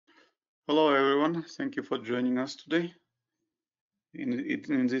Hello everyone, thank you for joining us today.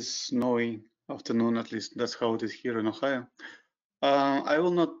 In this snowy afternoon, at least that's how it is here in Ohio. I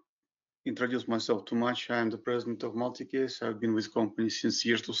will not introduce myself too much. I am the president of Multicase. I've been with company since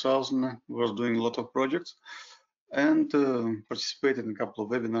year 2000. Was doing a lot of projects and participated in a couple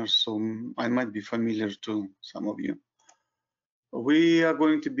of webinars, so I might be familiar to some of you. We are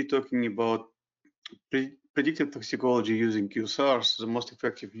going to be talking about predictive toxicology using QSARs, the most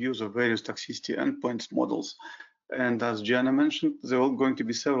effective use of various toxicity endpoints models. And as Gianna mentioned, there are going to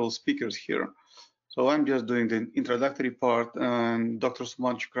be several speakers here. So I'm just doing the introductory part, and Dr.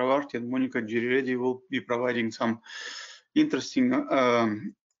 Suman Chakravarti and Monica Giriredi will be providing some interesting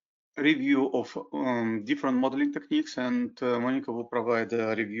review of different modeling techniques, and Monica will provide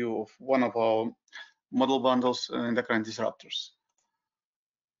a review of one of our model bundles, endocrine disruptors.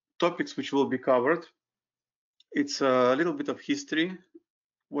 Topics which will be covered. It's a little bit of history,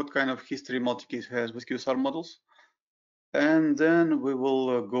 what kind of history Multicase has with QSAR models. And then we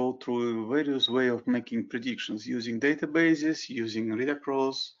will go through various ways of making predictions using databases, using read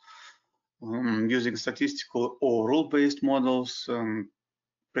across, using statistical or rule-based models,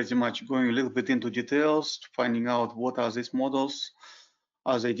 pretty much going a little bit into details, finding out what are these models,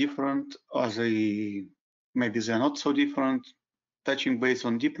 are they different, are they, maybe they're not so different, touching base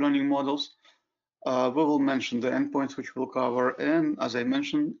on deep learning models. We will mention the endpoints which we'll cover, and as I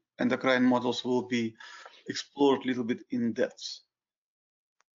mentioned, endocrine models will be explored a little bit in depth.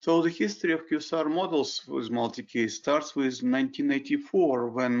 So the history of QSAR models with Multicase starts with 1984,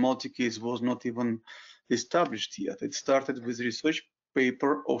 when Multicase was not even established yet. It started with research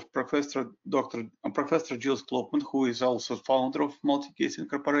paper of Professor Giles Klopman, who is also founder of Multicase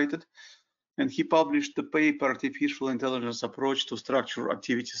Incorporated, and he published the paper Artificial Intelligence Approach to Structure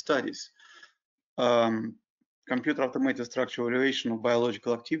Activity Studies. Computer automated structure evaluation of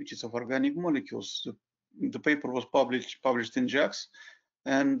biological activities of organic molecules. The paper was published in JACS,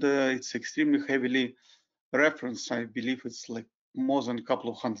 and it's extremely heavily referenced. I believe it's like more than a couple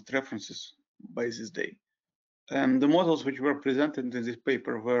of hundred references by this day. And the models which were presented in this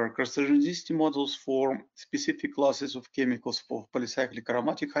paper were carcinogenicity models for specific classes of chemicals for polycyclic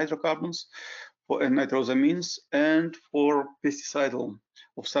aromatic hydrocarbons, for nitrosamines, and for pesticidal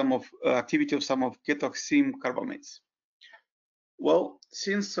of some of activity of some of ketoxime carbamates. Well,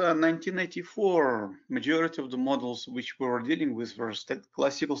 since 1984, majority of the models which we were dealing with were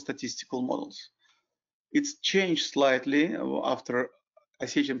classical statistical models. It's changed slightly after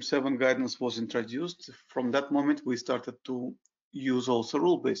ICHM7 guidance was introduced. From that moment, we started to use also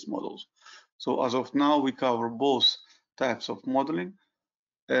rule-based models. So as of now, we cover both types of modeling,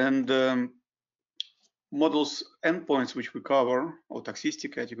 and models endpoints which we cover, or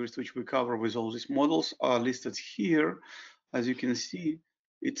toxicity categories which we cover with all these models are listed here. As you can see,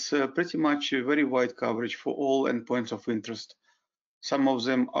 it's pretty much a very wide coverage for all endpoints of interest. Some of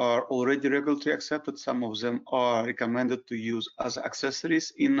them are already regulatory accepted, some of them are recommended to use as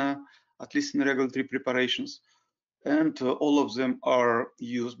accessories in at least in regulatory preparations, and all of them are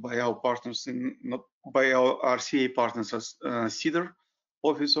used by our partners by our RCA partners as CDER,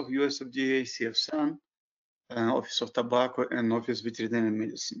 Office of US FDA, CFSAN, Office of Tobacco, and Office of Veterinary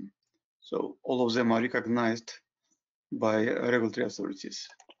Medicine. So all of them are recognized by regulatory authorities.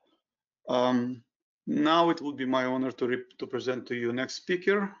 Now it will be my honor to present to you next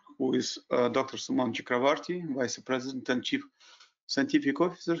speaker, who is Dr. Suman Chakravarti, Vice President and Chief Scientific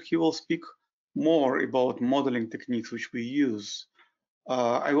Officer. He will speak more about modeling techniques which we use.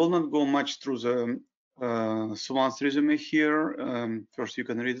 I will not go much through the Suman's resume here. First, you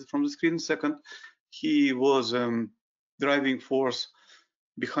can read it from the screen. Second, he was driving force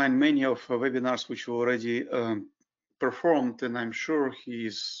behind many of webinars which were already performed, and I'm sure he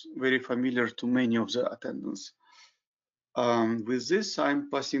is very familiar to many of the attendants. With this,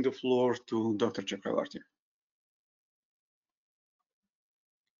 I'm passing the floor to Dr. Chakravarti.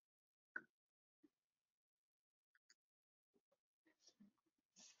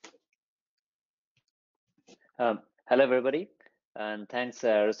 Hello, everybody, and thanks,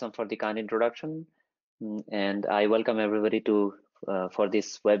 Rustam, for the kind introduction. And I welcome everybody to for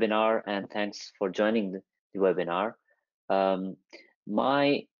this webinar, and thanks for joining the webinar.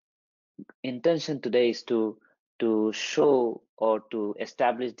 My intention today is to show or to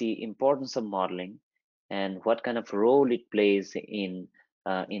establish the importance of modeling and what kind of role it plays in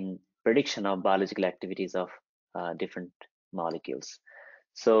prediction of biological activities of different molecules.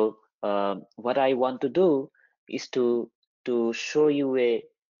 So what I want to do is to show you a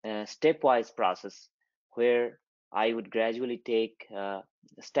stepwise process where I would gradually take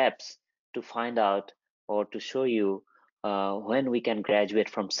steps to find out or to show you when we can graduate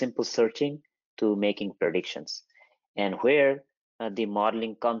from simple searching to making predictions, and where the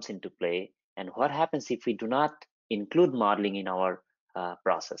modeling comes into play, and what happens if we do not include modeling in our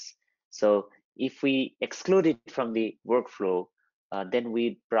process. So if we exclude it from the workflow, then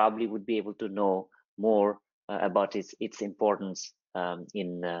we probably would be able to know more about its importance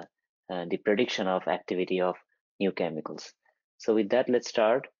in the prediction of activity of new chemicals. So with that, let's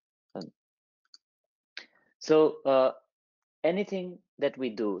start. Anything that we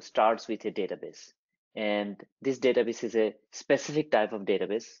do starts with a database, and this database is a specific type of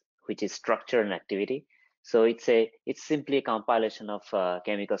database which is structure and activity. So it's simply a compilation of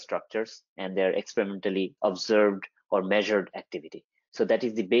chemical structures and their experimentally observed or measured activity. So that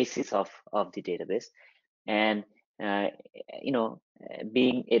is the basis of the database. And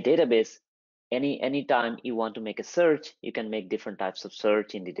being a database, any time you want to make a search, you can make different types of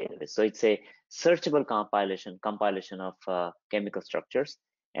search in the database. So it's a searchable compilation of chemical structures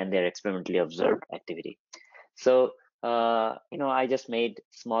and their experimentally observed activity. So I just made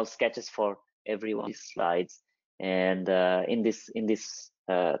small sketches for every one of these slides, and in this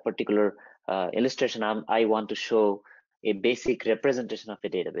particular illustration, I want to show a basic representation of a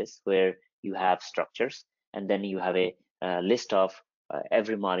database where you have structures, and then you have a list of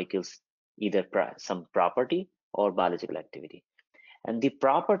every molecule's either some property or biological activity. And the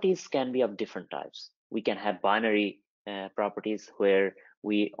properties can be of different types. We can have binary properties where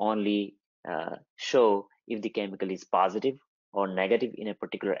we only show if the chemical is positive or negative in a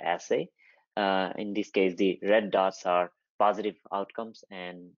particular assay. In this case, the red dots are positive outcomes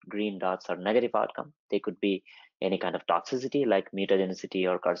and green dots are negative outcome. They could be any kind of toxicity like mutagenicity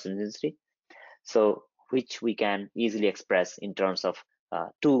or carcinogenicity. So which we can easily express in terms of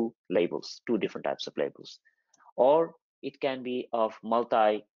two different types of labels. Or it can be of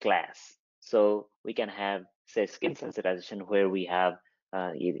multi-class. So we can have, say, skin sensitization where we have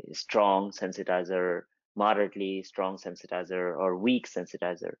strong sensitizer, moderately strong sensitizer, or weak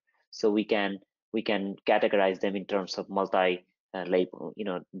sensitizer. So we can categorize them in terms of label,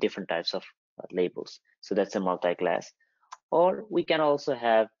 different types of labels. So that's a multi-class. Or we can also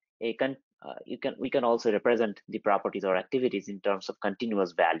have we can also represent the properties or activities in terms of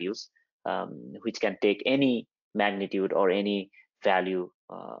continuous values, which can take any magnitude or any value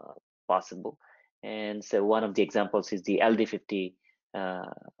possible. And so one of the examples is the LD50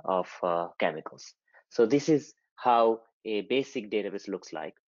 of chemicals. So this is how a basic database looks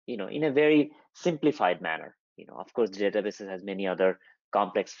like, in a very simplified manner. Of course, the database has many other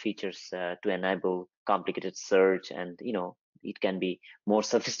complex features to enable complicated search, and it can be more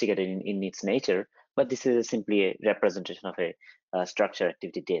sophisticated in its nature, but this is simply a representation of a structure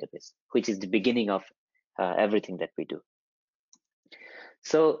activity database, which is the beginning of everything that we do.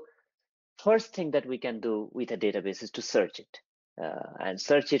 So first thing that we can do with a database is to search it, and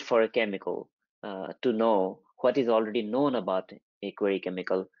search it for a chemical to know what is already known about a query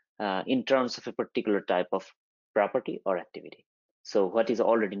chemical in terms of a particular type of property or activity. So what is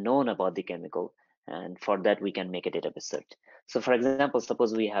already known about the chemical, and for that we can make a database search. So for example,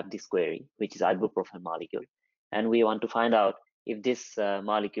 suppose we have this query, which is ibuprofen molecule, and we want to find out if this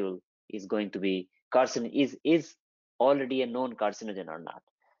molecule is going to be is already a known carcinogen or not.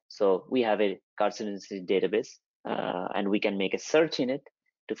 So we have a carcinogenicity database, and we can make a search in it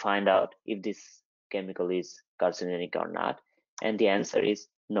to find out if this chemical is carcinogenic or not. And the answer is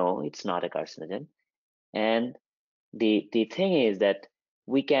no, it's not a carcinogen. And the thing is that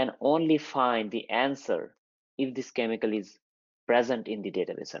we can only find the answer if this chemical is present in the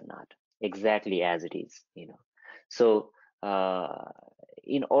database or not, exactly as it is. So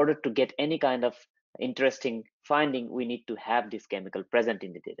in order to get any kind of interesting finding, we need to have this chemical present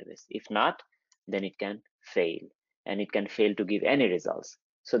in the database. If not, then it can fail, and it can fail to give any results.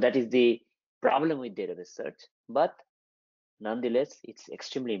 So that is the problem with database search. But nonetheless, it's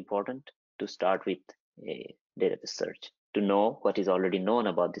extremely important to start with a database search to know what is already known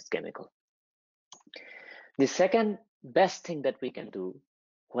about this chemical. The second best thing that we can do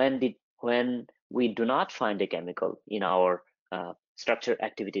when we do not find a chemical in our structure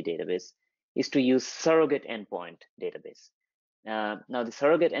activity database is to use surrogate endpoint database. Now the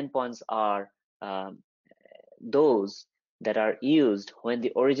surrogate endpoints are those that are used when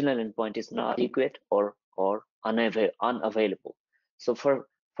the original endpoint is not adequate or unavailable. So for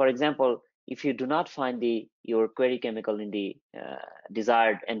example, if you do not find your query chemical in the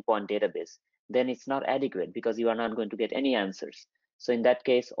desired endpoint database, then it's not adequate because you are not going to get any answers. So in that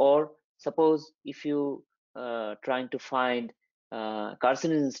case, or suppose if you trying to find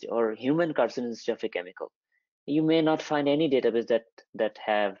carcinogenicity or human carcinogenicity of a chemical, you may not find any database that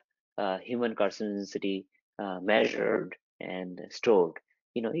have human carcinogenicity measured and stored.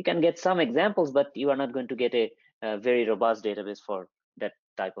 You can get some examples, but you are not going to get a very robust database for that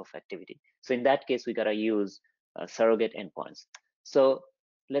type of activity. So in that case, we gotta use surrogate endpoints. So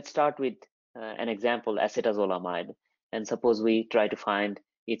let's start with an example, acetazolamide, and suppose we try to find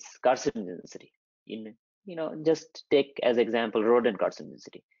its carcinogenicity. Just take as example rodent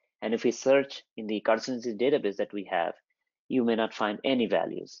carcinogenicity. And if we search in the carcinogenicity database that we have, you may not find any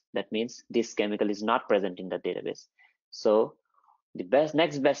values. That means this chemical is not present in the database. So the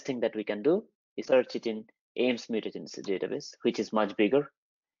next best thing that we can do is search it in Ames mutagenicity database, which is much bigger.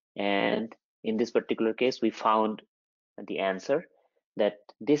 And in this particular case, we found the answer that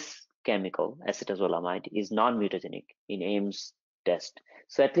this chemical, acetazolamide, is non-mutagenic in Ames test.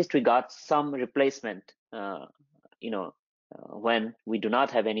 So at least we got some replacement, when we do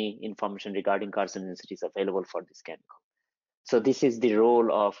not have any information regarding carcinogenicities available for this chemical. So this is the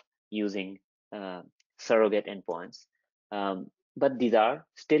role of using surrogate endpoints. But these are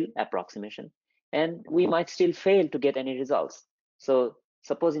still approximation, and we might still fail to get any results. So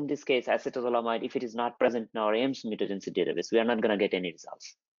suppose in this case, acetazolamide, if it is not present in our Ames mutagenicity database, we are not going to get any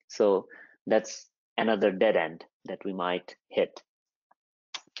results. So that's another dead end that we might hit.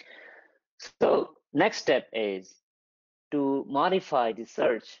 So next step is to modify the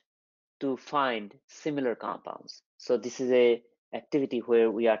search to find similar compounds. So this is a activity where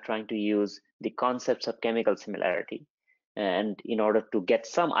we are trying to use the concepts of chemical similarity, and in order to get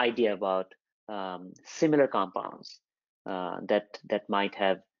some idea about similar compounds that might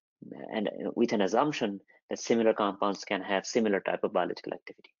have, and with an assumption that similar compounds can have similar type of biological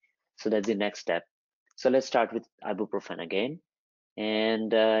activity. So that's the next step. So let's start with ibuprofen again.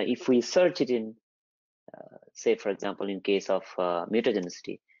 And if we search it in, say, for example, in case of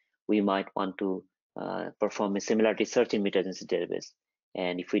mutagenicity, we might want to perform a similarity search in mutagenicity database.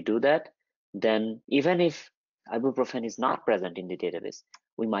 And if we do that, then even if ibuprofen is not present in the database,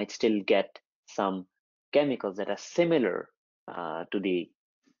 we might still get some chemicals that are similar to the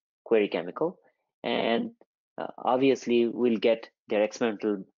query chemical. And obviously, we'll get their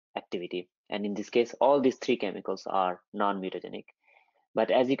experimental activity. And in this case, all these three chemicals are non-mutagenic.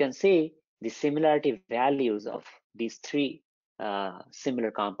 But as you can see, the similarity values of these three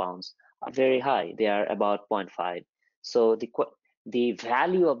similar compounds are very high. They are about 0.5. So the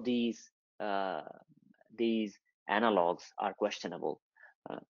value of these analogs are questionable,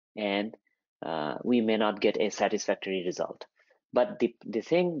 and we may not get a satisfactory result. But the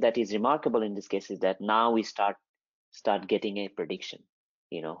thing that is remarkable in this case is that now we start getting a prediction,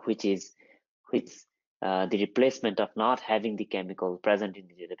 which is the replacement of not having the chemical present in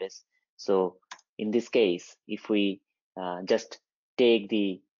the database. So in this case, if we just take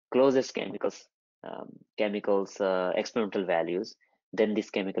the closest chemicals experimental values, then this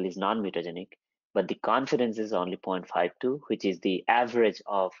chemical is non-mutagenic, but the confidence is only 0.52, which is the average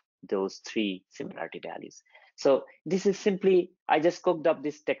of those three similarity values. So this is simply, I just cooked up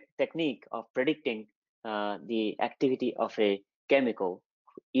this technique of predicting the activity of a chemical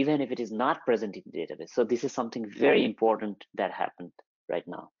even if it is not present in the database. So this is something very important that happened right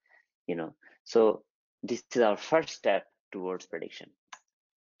now, So this is our first step towards prediction.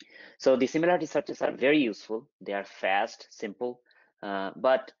 So the similarity searches are very useful. They are fast, simple,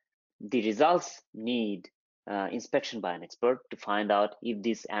 but the results need inspection by an expert to find out if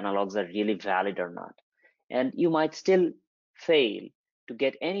these analogs are really valid or not. And you might still fail to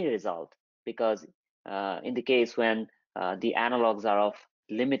get any result because in the case when the analogs are of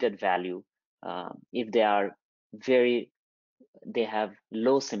limited value, if they have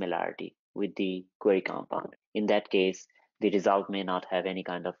low similarity with the query compound, in that case the result may not have any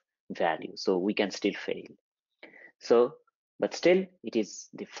kind of value, so we can still fail. But still it is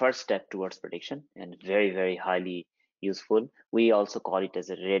the first step towards prediction and very, very highly useful. We also call it as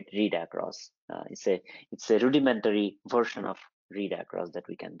a read across. It's a rudimentary version of read across that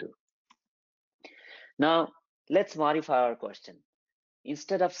we can do. Now let's modify our question.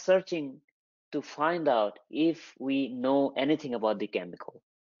 Instead of searching to find out if we know anything about the chemical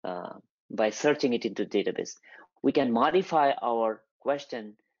by searching it into the database, we can modify our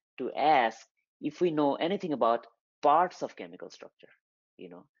question to ask if we know anything about parts of chemical structure.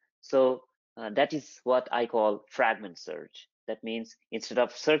 So that is what I call fragment search. That means instead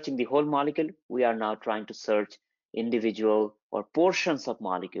of searching the whole molecule, we are now trying to search individual or portions of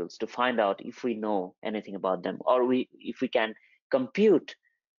molecules to find out if we know anything about them, or if we can compute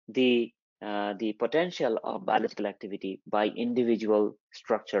the potential of biological activity by individual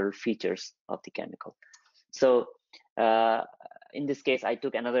structural features of the chemical. So in this case, I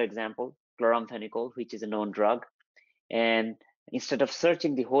took another example, chloramphenicol, which is a known drug. And instead of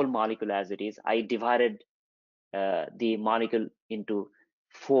searching the whole molecule as it is, I divided the molecule into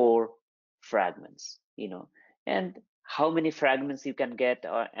 4 fragments, and how many fragments you can get,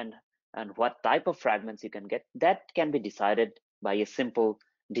 and what type of fragments you can get, that can be decided by a simple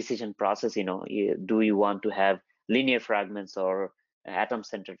decision process. Do you want to have linear fragments or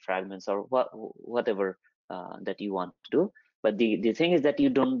atom-centered fragments, or whatever that you want to do. But the thing is that you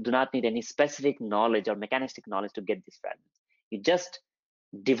do not need any specific knowledge or mechanistic knowledge to get these fragments. You just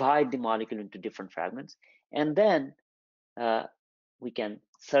divide the molecule into different fragments, and then we can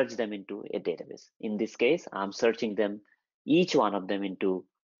search them into a database. In this case, I'm searching them, each one of them, into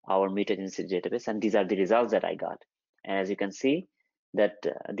our mutagenicity database, and these are the results that I got. And as you can see, that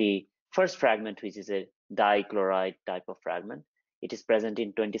the first fragment, which is a dichloride type of fragment, it is present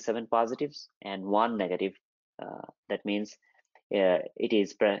in 27 positives and 1 negative. That means it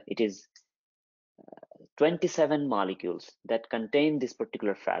is 27 molecules that contain this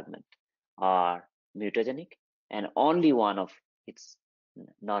particular fragment are mutagenic, and only one of it's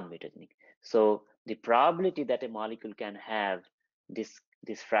non-mutagenic. So the probability that a molecule can have this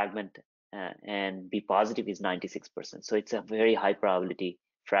fragment and be positive is 96%. So it's a very high probability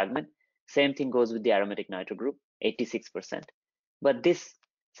fragment. Same thing goes with the aromatic nitro group, 86%. But this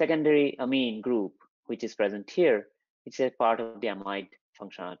secondary amine group, which is present here, it's a part of the amide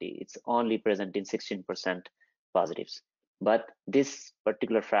functionality. It's only present in 16% positives. But this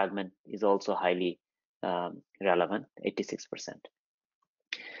particular fragment is also highly relevant, 86%.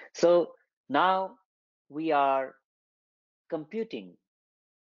 So now we are computing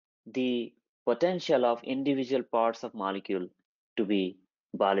the potential of individual parts of molecule to be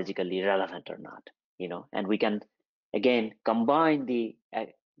biologically relevant or not, and we can again combine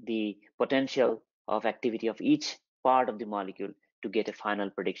the potential of activity of each part of the molecule to get a final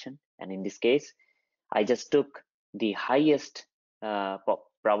prediction. And in this case, I just took the highest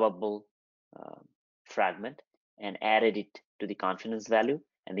probable fragment and added it to the confidence value,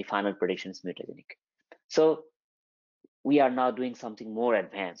 and the final prediction is mutagenic. So we are now doing something more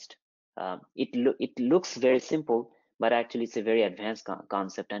advanced. It looks very simple, but actually it's a very advanced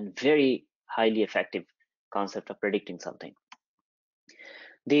concept and very highly effective concept of predicting something.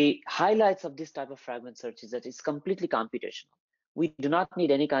 The highlights of this type of fragment search is that it's completely computational. We do not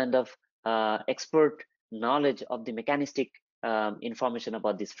need any kind of expert knowledge of the mechanistic information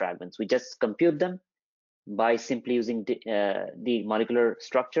about these fragments. We just compute them by simply using the molecular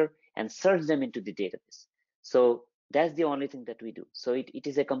structure and search them into the database. So that's the only thing that we do. So it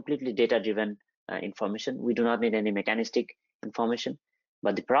is a completely data-driven information. We do not need any mechanistic information.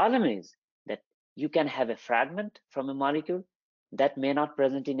 But the problem is that you can have a fragment from a molecule that may not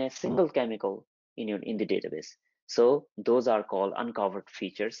present in a single chemical in the database. So those are called uncovered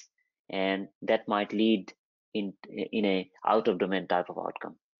features, and that might lead in a out-of-domain type of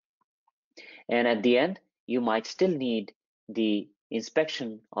outcome. And at the end, you might still need the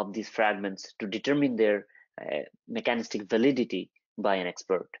inspection of these fragments to determine their mechanistic validity by an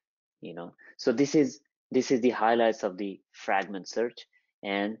expert. So this is the highlights of the fragment search,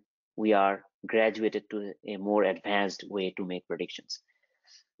 and we are graduated to a more advanced way to make predictions.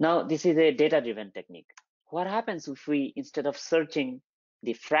 Now, this is a data-driven technique. What happens if we, instead of searching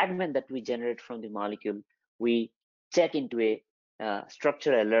the fragment that we generate from the molecule, we check into a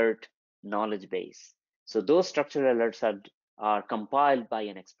structure alert knowledge base? So those structural alerts are compiled by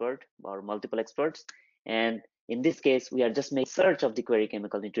an expert or multiple experts. And in this case, we are just making search of the query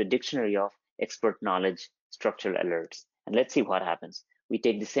chemical into a dictionary of expert knowledge structural alerts. And let's see what happens. We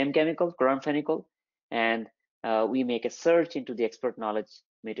take the same chemical, chloramphenicol, and we make a search into the expert knowledge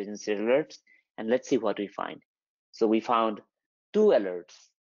mutagenicity alerts, and let's see what we find. So we found 2 alerts,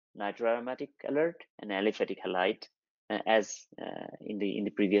 nitroaromatic alert and aliphatic halide, as in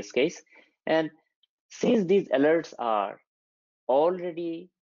the previous case. And since these alerts are already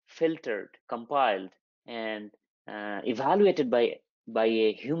filtered, compiled, and evaluated by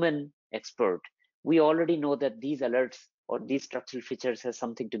a human expert, we already know that these alerts or these structural features has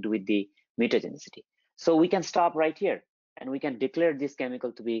something to do with the mutagenicity. So we can stop right here, and we can declare this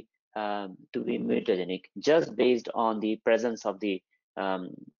chemical to be mutagenic just based on the presence of the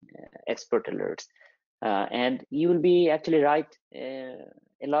expert alerts. And you will be actually right a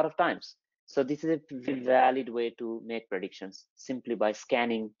lot of times. So this is a valid way to make predictions simply by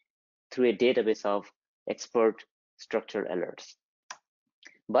scanning through a database of expert structure alerts.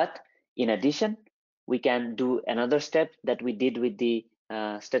 But in addition, we can do another step that we did with the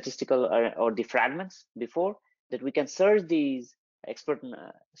statistical or the fragments before, that we can search these expert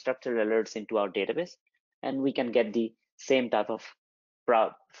structural alerts into our database, and we can get the same type of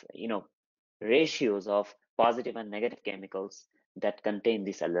ratios of positive and negative chemicals that contain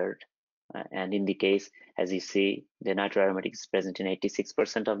this alert And in the case, as you see, the nitroaromatic is present in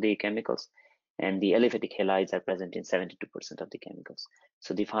 86% of the chemicals, and the aliphatic halides are present in 72% of the chemicals.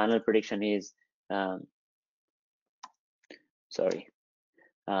 So the final prediction is, the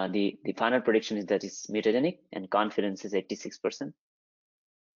final prediction is that it's mutagenic, and confidence is 86%.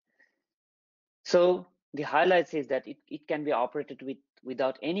 So the highlights is that it can be operated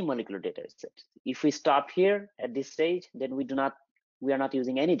without any molecular data set. If we stop here at this stage, then we are not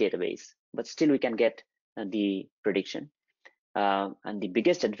using any database, but still we can get the prediction. And the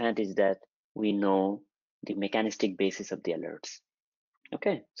biggest advantage is that we know the mechanistic basis of the alerts.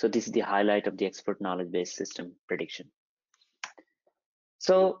 Okay, so this is the highlight of the expert knowledge-based system prediction.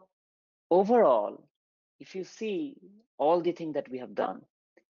 So overall, if you see all the things that we have done,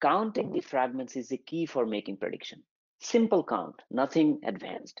 counting the fragments is the key for making prediction. Simple count, nothing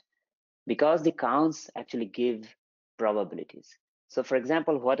advanced, because the counts actually give probabilities. So for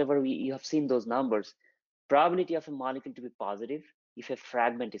example, whatever you have seen those numbers, probability of a molecule to be positive if a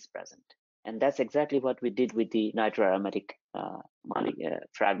fragment is present. And that's exactly what we did with the nitroaromatic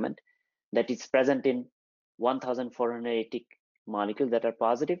fragment, that it's present in 1,480 molecules that are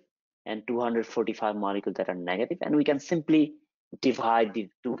positive and 245 molecules that are negative. And we can simply divide the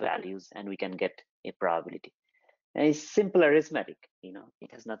two values and we can get a probability. And it's simple arithmetic,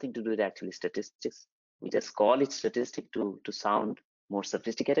 it has nothing to do with actually statistics. We just call it statistic to sound more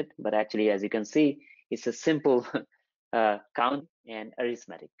sophisticated, but actually, as you can see, it's a simple count and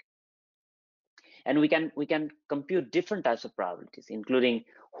arithmetic. And we can compute different types of probabilities, including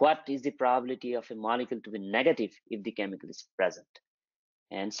what is the probability of a molecule to be negative if the chemical is present,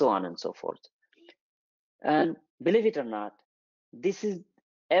 and so on and so forth. And believe it or not, this is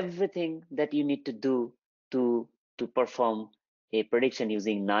everything that you need to do to perform a prediction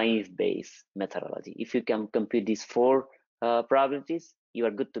using naive-Bayes methodology. If you can compute these four probabilities, you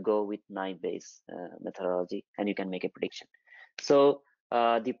are good to go with naive-Bayes methodology, and you can make a prediction. So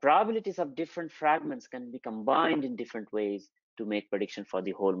the probabilities of different fragments can be combined in different ways to make prediction for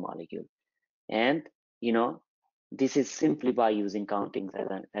the whole molecule. And this is simply by using countings,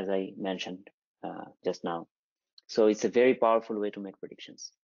 as I mentioned just now. So it's a very powerful way to make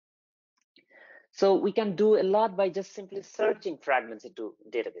predictions. So we can do a lot by just simply searching fragments into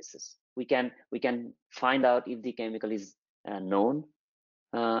databases. We can find out if the chemical is known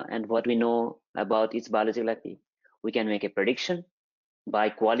and what we know about its biological activity. We can make a prediction by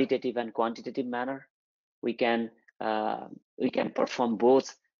qualitative and quantitative manner. We can perform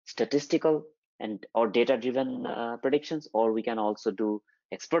both statistical or data-driven predictions, or we can also do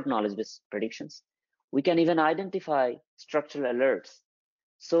expert knowledge-based predictions. We can even identify structural alerts.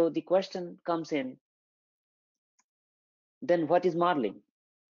 So the question comes in, then what is modeling?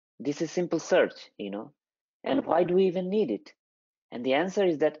 This is simple search, and why do we even need it? And the answer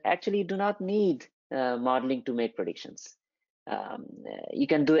is that actually you do not need modeling to make predictions. You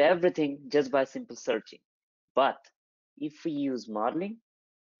can do everything just by simple searching. But if we use modeling,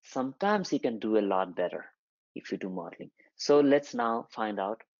 sometimes you can do a lot better if you do modeling. So let's now find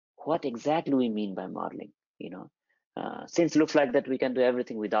out what exactly we mean by modeling, since it looks like that we can do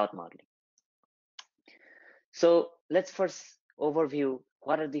everything without modeling. So let's first overview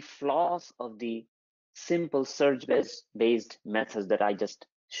what are the flaws of the simple search-based methods that I just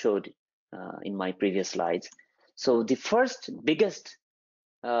showed in my previous slides. So the first biggest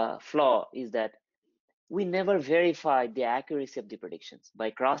flaw is that we never verified the accuracy of the predictions by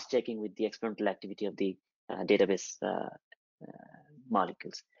cross-checking with the experimental activity of the database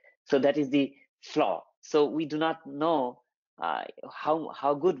molecules. So that is the flaw. So we do not know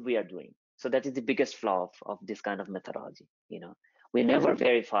how good we are doing. So that is the biggest flaw of this kind of methodology. We never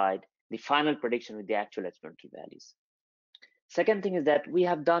verified the final prediction with the actual experimental values. Second thing is that we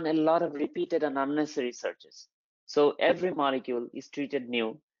have done a lot of repeated and unnecessary searches. So every molecule is treated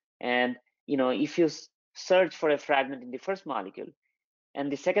new, and if you search for a fragment in the first molecule, and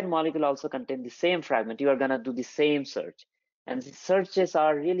the second molecule also contains the same fragment, you are going to do the same search. And the searches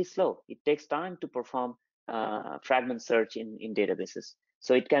are really slow. It takes time to perform fragment search in databases.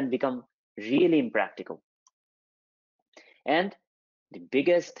 So it can become really impractical. And the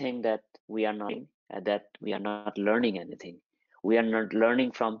biggest thing that we are not learning anything. We are not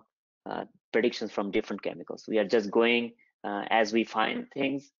learning from predictions from different chemicals. We are just going as we find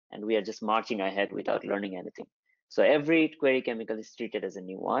things, and we are just marching ahead without learning anything. So every query chemical is treated as a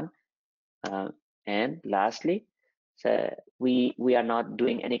new one. And lastly, we are not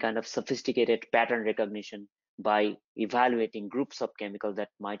doing any kind of sophisticated pattern recognition by evaluating groups of chemicals that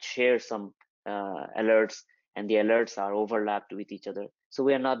might share some alerts, and the alerts are overlapped with each other. So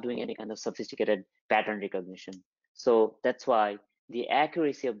we are not doing any kind of sophisticated pattern recognition. So that's why the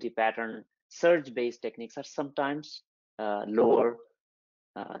accuracy of the pattern search-based techniques are sometimes lower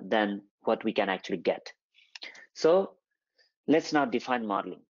than what we can actually get. So let's now define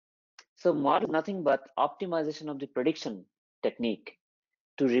modeling. So model is nothing but optimization of the prediction technique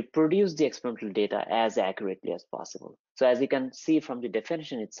to reproduce the experimental data as accurately as possible. So as you can see from the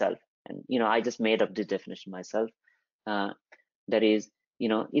definition itself, and I just made up this definition myself, that is,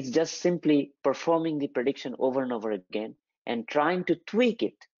 it's just simply performing the prediction over and over again and trying to tweak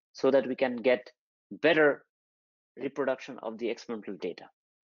it so that we can get better reproduction of the experimental data,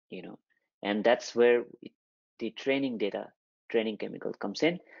 and that's where the training chemical comes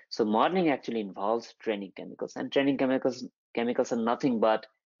in. So modeling actually involves training chemicals, and training chemicals are nothing but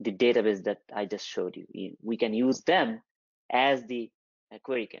the database that I just showed you. We can use them as the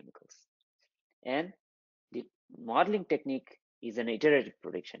query chemicals. And the modeling technique is an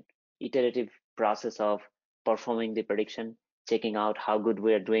iterative process of performing the prediction, checking out how good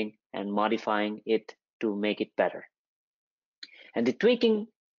we are doing, and modifying it to make it better. And the tweaking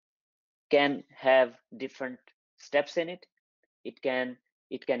can have different steps in it. It can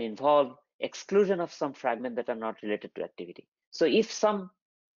involve exclusion of some fragments that are not related to activity. So if some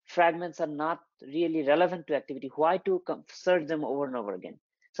fragments are not really relevant to activity, why to search them over and over again?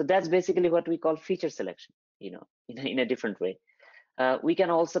 So that's basically what we call feature selection, in a different way. We can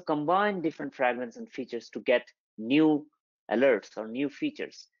also combine different fragments and features to get new alerts or new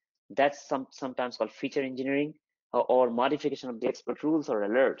features. That's sometimes called feature engineering, or modification of the expert rules or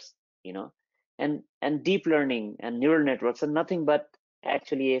alerts, and deep learning and neural networks are nothing but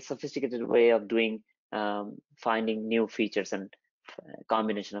actually a sophisticated way of doing finding new features and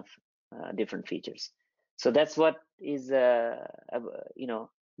combination of different features. So that's what is the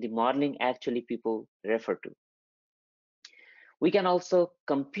modeling actually people refer to. We can also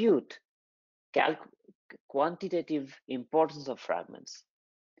compute quantitative importance of fragments,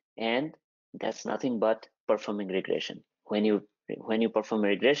 and that's nothing but performing regression. When you perform a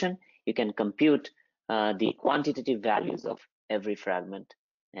regression, you can compute the quantitative values of every fragment,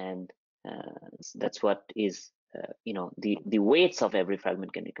 and that's what is the weights of every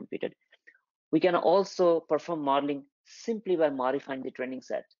fragment can be computed. We can also perform modeling simply by modifying the training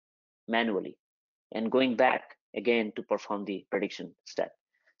set manually and going back again to perform the prediction step.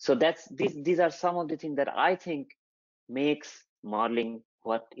 So these are some of the things that I think makes modeling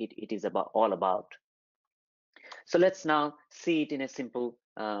what it is all about. So let's now see it in a simple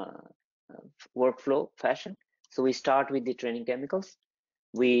workflow fashion. So we start with the training chemicals.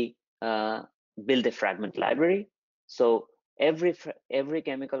 We build a fragment library. So every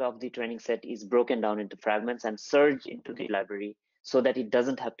chemical of the training set is broken down into fragments and surged into the library so that it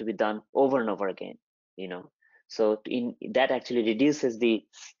doesn't have to be done over and over again. So that actually reduces the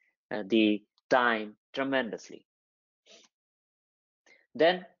time tremendously.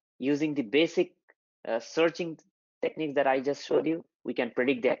 Then, using the basic searching techniques that I just showed you, we can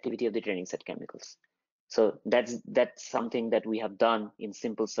predict the activity of the training set chemicals. So that's something that we have done in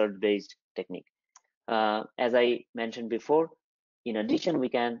simple search-based technique. As I mentioned before, in addition, we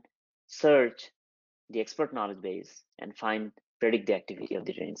can search the expert knowledge base and predict the activity of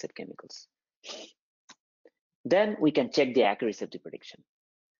the training set chemicals. Then we can check the accuracy of the prediction.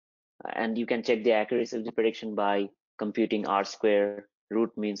 And you can check the accuracy of the prediction by computing R-square,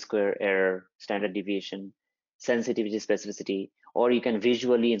 root mean square error, standard deviation, sensitivity, specificity, or you can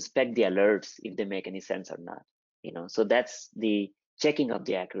visually inspect the alerts if they make any sense or not. So that's the checking of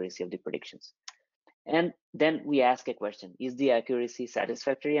the accuracy of the predictions. And then we ask a question: is the accuracy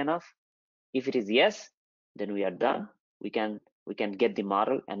satisfactory enough? If it is yes, then we are done. We can get the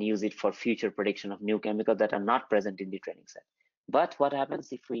model and use it for future prediction of new chemicals that are not present in the training set. But what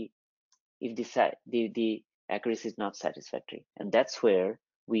happens if the accuracy is not satisfactory? And that's where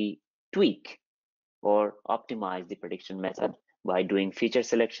we tweak or optimize the prediction method by doing feature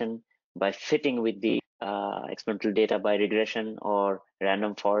selection, by fitting with the experimental data by regression or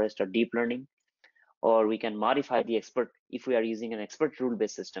random forest or deep learning. Or we can modify the expert. If we are using an expert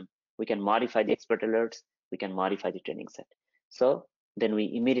rule-based system, we can modify the expert alerts, we can modify the training set. So then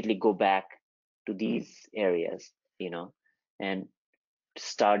we immediately go back to these areas, and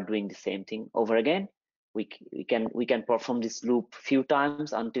start doing the same thing over again. We can perform this loop few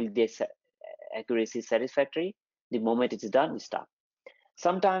times until the accuracy is satisfactory. The moment it is done, we stop.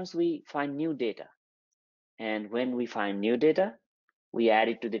 Sometimes we find new data, and when we find new data, we add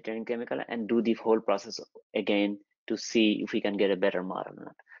it to the training chemical and do the whole process again to see if we can get a better model or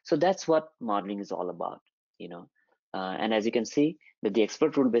not. So that's what modeling is all about, and as you can see, that the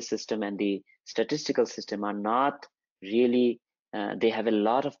expert rule-based system and the statistical system are not really, they have a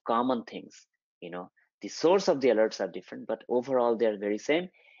lot of common things, The source of the alerts are different, but overall they are very same.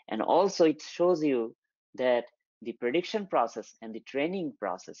 And also it shows you that the prediction process and the training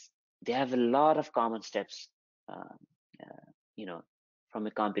process, they have a lot of common steps, uh, you know, from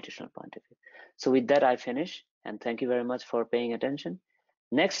a computational point of view. So with that, I finish, and thank you very much for paying attention.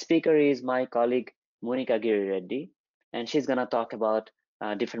 Next speaker is my colleague, Monica Giri Reddy, and she's gonna talk about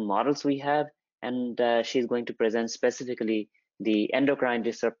different models we have, and she's going to present specifically the endocrine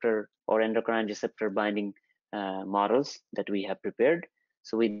disruptor or endocrine receptor binding models that we have prepared.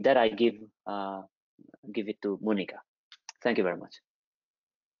 So with that, I give it to Monica. Thank you very much.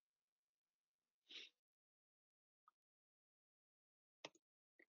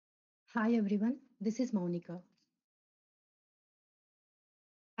 Hi everyone, this is Monica.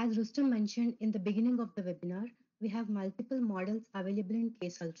 As Rustam mentioned in the beginning of the webinar, we have multiple models available in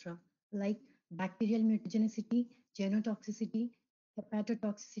Case Ultra, like bacterial mutagenicity, genotoxicity,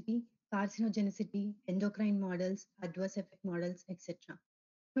 hepatotoxicity, carcinogenicity, endocrine models, adverse effect models, etc.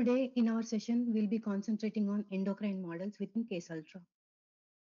 Today in our session, we'll be concentrating on endocrine models within Case Ultra.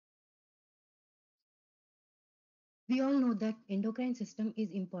 We all know that endocrine system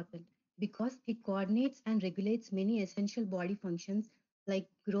is important because it coordinates and regulates many essential body functions like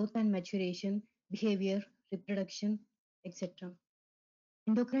growth and maturation, behavior, reproduction, etc.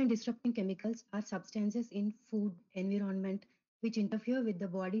 Endocrine disrupting chemicals are substances in food, environment, which interfere with the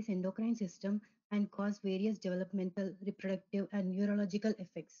body's endocrine system and cause various developmental, reproductive, and neurological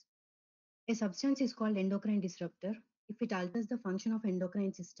effects. A substance is called endocrine disruptor if it alters the function of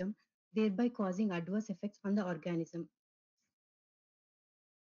endocrine system, thereby causing adverse effects on the organism.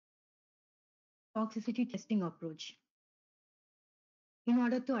 Toxicity testing approach. In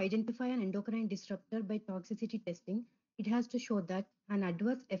order to identify an endocrine disruptor by toxicity testing, it has to show that an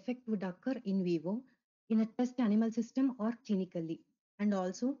adverse effect would occur in vivo, in a test animal system, or clinically. And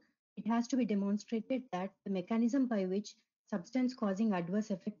also, it has to be demonstrated that the mechanism by which substance causing adverse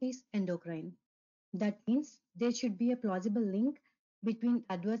effect is endocrine. That means there should be a plausible link between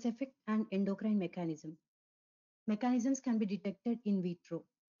adverse effect and endocrine mechanism. Mechanisms can be detected in vitro,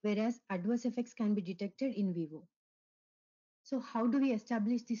 whereas adverse effects can be detected in vivo. So how do we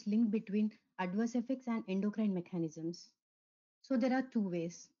establish this link between adverse effects and endocrine mechanisms? So there are two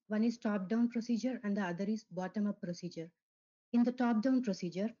ways. One is top-down procedure and the other is bottom-up procedure. In the top-down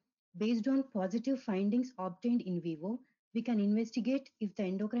procedure, based on positive findings obtained in vivo, we can investigate if the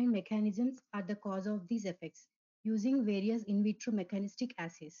endocrine mechanisms are the cause of these effects using various in vitro mechanistic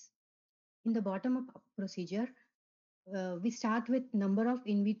assays. In the bottom-up procedure, we start with number of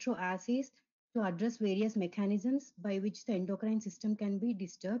in vitro assays to address various mechanisms by which the endocrine system can be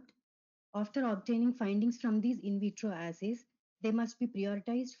disturbed. After obtaining findings from these in vitro assays, they must be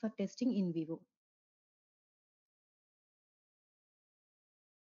prioritized for testing in vivo.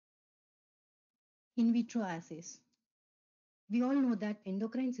 In vitro assays. We all know that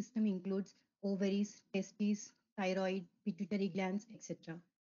endocrine system includes ovaries, testes, thyroid, pituitary glands, etc.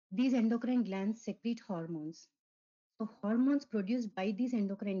 These endocrine glands secrete hormones. So hormones produced by these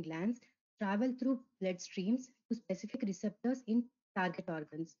endocrine glands travel through blood streams to specific receptors in target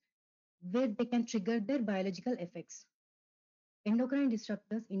organs, where they can trigger their biological effects. Endocrine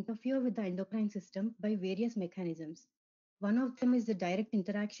disruptors interfere with the endocrine system by various mechanisms. One of them is the direct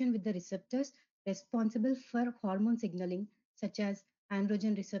interaction with the receptors responsible for hormone signaling, such as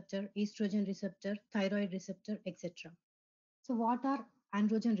androgen receptor, estrogen receptor, thyroid receptor, etc. So what are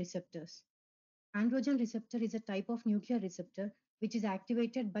androgen receptors? Androgen receptor is a type of nuclear receptor which is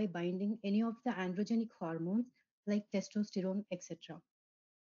activated by binding any of the androgenic hormones like testosterone, etc.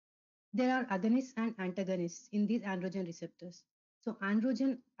 There are agonists and antagonists in these androgen receptors. So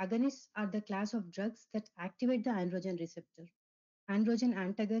androgen agonists are the class of drugs that activate the androgen receptor. Androgen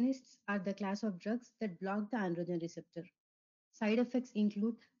antagonists are the class of drugs that block the androgen receptor. Side effects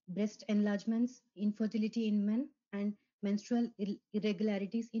include breast enlargements, infertility in men, and menstrual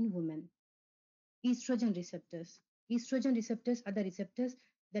irregularities in women. Estrogen receptors. Estrogen receptors are the receptors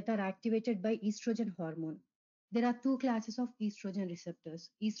that are activated by estrogen hormone. There are two classes of estrogen receptors,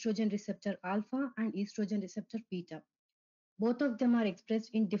 estrogen receptor alpha and estrogen receptor beta. Both of them are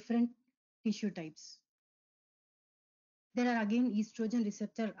expressed in different tissue types. There are again estrogen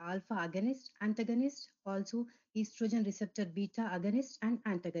receptor alpha agonist, antagonist, also estrogen receptor beta agonist and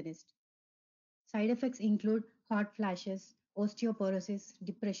antagonist. Side effects include hot flashes, osteoporosis,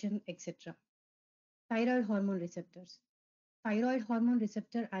 depression, etc. Thyroid hormone receptors. Thyroid hormone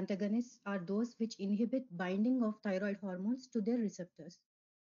receptor antagonists are those which inhibit binding of thyroid hormones to their receptors.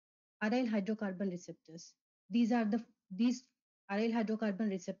 Aryl hydrocarbon receptors. These aryl hydrocarbon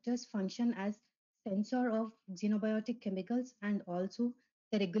receptors function as sensor of xenobiotic chemicals and also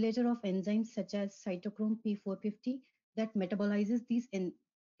the regulator of enzymes such as cytochrome P450 that metabolizes these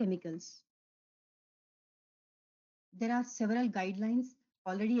chemicals. There are several guidelines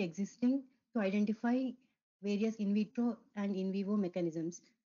already existing to identify various in vitro and in vivo mechanisms.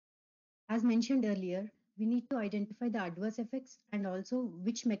 As mentioned earlier, we need to identify the adverse effects and also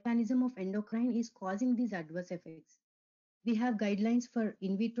which mechanism of endocrine is causing these adverse effects. We have guidelines for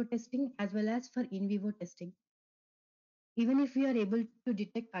in vitro testing as well as for in vivo testing. Even if we are able to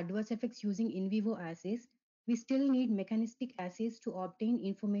detect adverse effects using in vivo assays, we still need mechanistic assays to obtain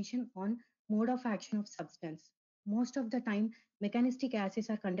information on mode of action of substance. Most of the time, mechanistic assays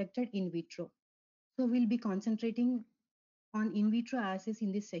are conducted in vitro. So we'll be concentrating on in vitro assays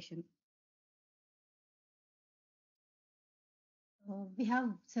in this session. We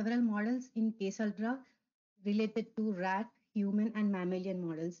have several models in case ultra related to rat, human, and mammalian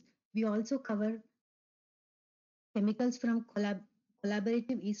models. We also cover chemicals from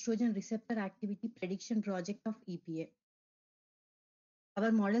collaborative estrogen receptor activity prediction project of EPA.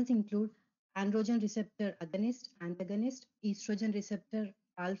 Our models include androgen receptor agonist, antagonist, estrogen receptor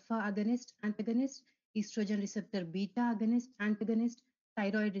alpha agonist, antagonist, estrogen receptor beta agonist, antagonist,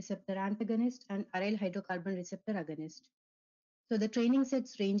 thyroid receptor antagonist, and aryl hydrocarbon receptor agonist. So the training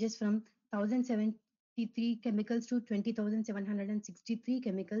sets ranges from 1073 chemicals to 20,763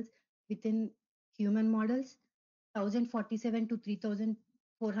 chemicals within human models, 1047 to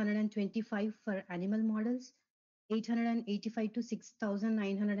 3425 for animal models, 885 to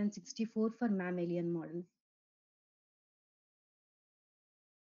 6964 for mammalian models.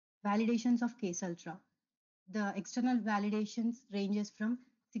 Validations of case ultra. The external validations ranges from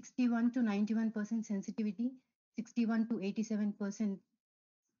 61 to 91% sensitivity, 61 to 87%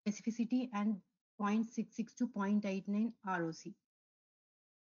 specificity, and 0.66 to 0.89 ROC.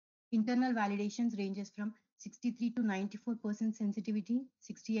 Internal validations ranges from 63 to 94% sensitivity,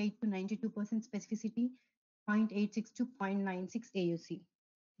 68 to 92% specificity, 0.86 to 0.96 AUC.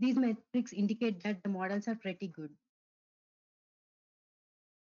 These metrics indicate that the models are pretty good.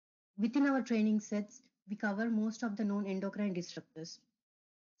 Within our training sets, we cover most of the known endocrine disruptors.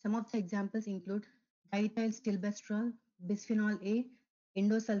 Some of the examples include diethylstilbestrol, bisphenol A,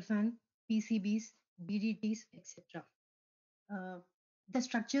 endosulfan, PCBs, DDTs, etc. The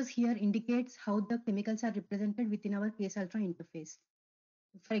structures here indicates how the chemicals are represented within our case ultra interface.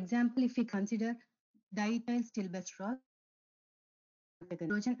 For example, if we consider diethylstilbestrol,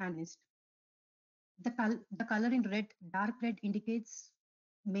 androgen agonist. The color in red, dark red indicates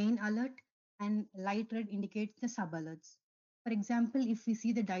main alert and light red indicates the sub alerts. For example, if we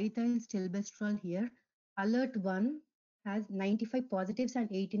see the diethylstilbestrol here, alert 1 has 95 positives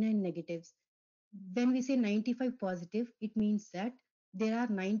and 89 negatives. When we say 95 positive, it means that there are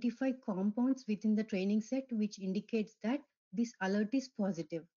 95 compounds within the training set which indicates that this alert is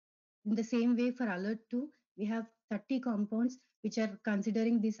positive. In the same way, for alert 2, we have 30 compounds which are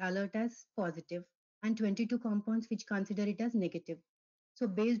considering this alert as positive and 22 compounds which consider it as negative. So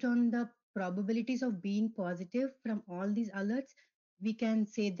based on the probabilities of being positive from all these alerts, we can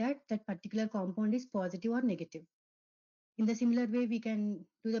say that that particular compound is positive or negative. In the similar way, we can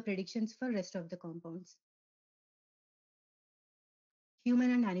do the predictions for rest of the compounds.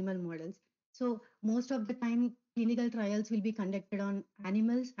 Human and animal models. So most of the time, clinical trials will be conducted on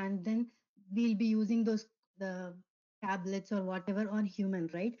animals, and then we'll be using those the tablets or whatever on human,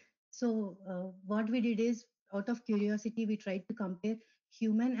 right? So what we did is, out of curiosity, we tried to compare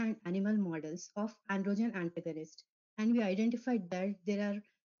human and animal models of androgen antagonist, and we identified that there are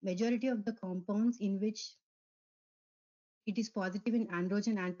majority of the compounds in which it is positive in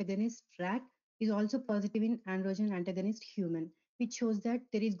androgen antagonist rat is also positive in androgen antagonist human, which shows that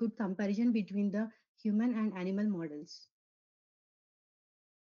there is good comparison between the human and animal models.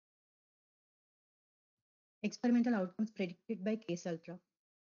 Experimental outcomes predicted by case ultra.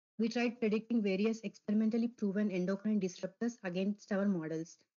 We tried predicting various experimentally proven endocrine disruptors against our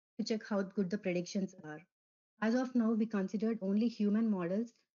models to check how good the predictions are. As of now, we considered only human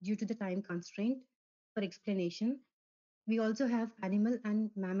models due to the time constraint. For explanation, we also have animal and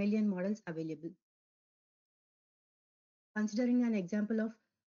mammalian models available. Considering an example of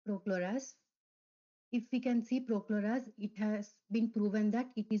prochlorase, if we can see prochlorase, it has been proven that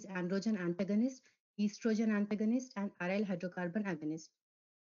it is androgen antagonist, estrogen antagonist, and aryl hydrocarbon agonist.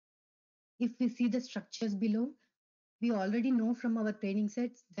 If we see the structures below, we already know from our training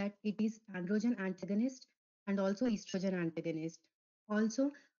sets that it is androgen antagonist and also estrogen antagonist.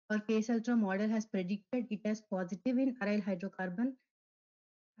 Also, our case ultra model has predicted it as positive in aryl hydrocarbon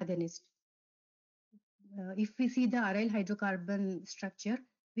agonist. If we see the aryl hydrocarbon structure,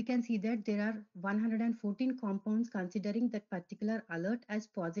 we can see that there are 114 compounds considering that particular alert as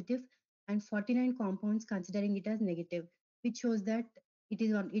positive and 49 compounds considering it as negative, which shows that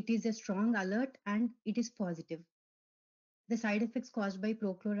it is a strong alert and it is positive. The side effects caused by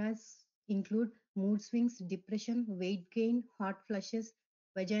prochlorase include mood swings, depression, weight gain, hot flushes,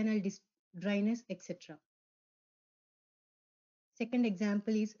 vaginal dryness, etc. Second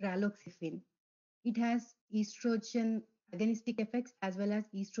example is raloxifene. It has estrogen agonistic effects as well as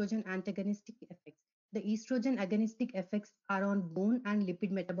estrogen antagonistic effects. The estrogen agonistic effects are on bone and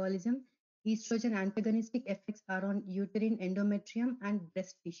lipid metabolism. Estrogen antagonistic effects are on uterine endometrium and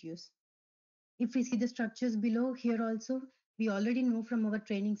breast tissues. If we see the structures below here also, we already know from our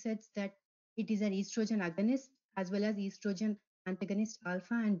training sets that it is an estrogen agonist as well as estrogen antagonist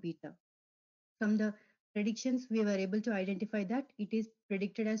alpha and beta. From the predictions, we were able to identify that it is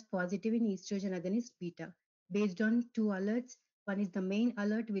predicted as positive in estrogen agonist beta based on two alerts. One is the main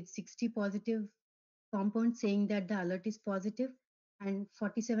alert with 60 positive compounds saying that the alert is positive and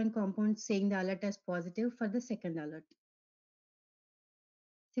 47 compounds saying the alert as positive for the second alert.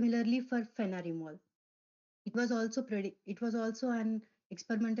 Similarly for phenarimol, it was also an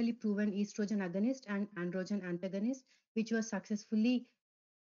experimentally proven estrogen agonist and androgen antagonist, which was successfully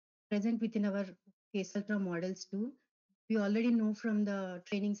present within our case ultra models too. We already know from the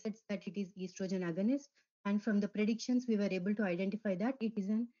training sets that it is estrogen agonist, and from the predictions we were able to identify that it is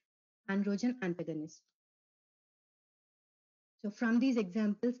an androgen antagonist. So from these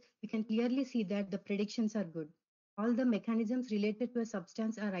examples, we can clearly see that the predictions are good. All the mechanisms related to a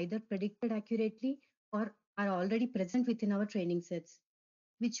substance are either predicted accurately or are already present within our training sets,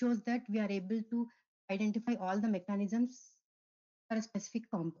 which shows that we are able to identify all the mechanisms for a specific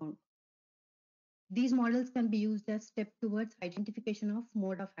compound. These models can be used as step towards identification of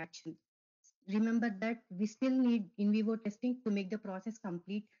mode of action. Remember that we still need in vivo testing to make the process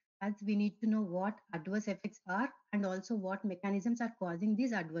complete, as we need to know what adverse effects are and also what mechanisms are causing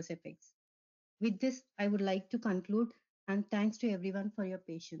these adverse effects. With this, I would like to conclude, and thanks to everyone for your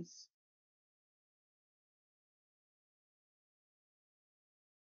patience.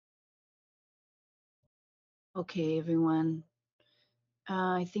 Okay, everyone.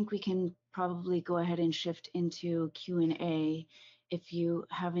 I think we can probably go ahead and shift into Q&A. If you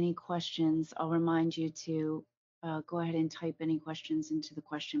have any questions, I'll remind you to go ahead and type any questions into the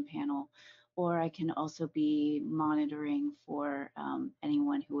question panel, or I can also be monitoring for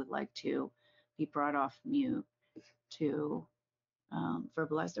anyone who would like to be brought off mute to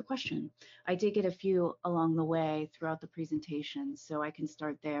verbalize their question. I did get a few along the way throughout the presentation, so I can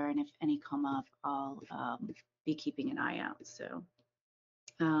start there, and if any come up, I'll be keeping an eye out. So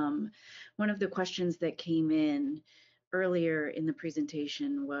one of the questions that came in earlier in the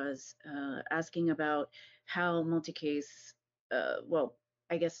presentation was asking about how multi-case, well,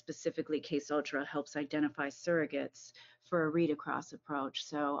 I guess specifically Case Ultra helps identify surrogates for a read-across approach.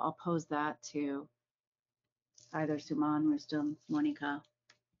 So I'll pose that to either Suman, Rustam, Monica.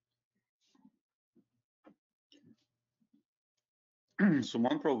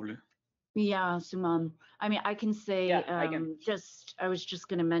 Suman probably. Yeah, Suman. I mean, I can say, Yeah, I can. I was just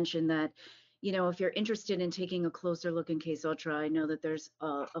going to mention that, you know, if you're interested in taking a closer look in Case Ultra, I know that there's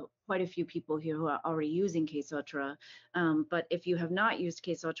quite a few people here who are already using Case Ultra. But if you have not used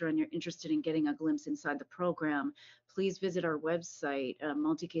Case Ultra and you're interested in getting a glimpse inside the program, please visit our website,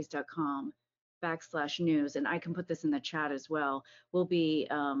 multicase.com/news. And I can put this in the chat as well. We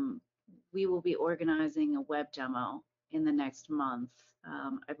will be organizing a web demo in the next month,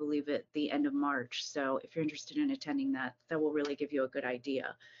 I believe at the end of March. So if you're interested in attending that, that will really give you a good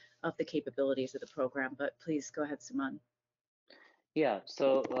idea of the capabilities of the program. But please go ahead, Suman. Yeah,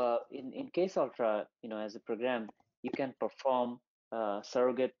 so in Case Ultra, you know, as a program, you can perform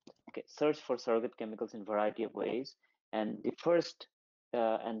search for surrogate chemicals in a variety of ways. And the first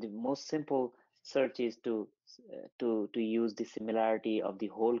and the most simple search is to use the similarity of the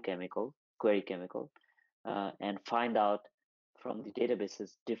whole chemical, query chemical, and find out from the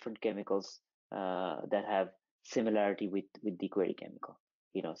databases different chemicals that have similarity with the query chemical.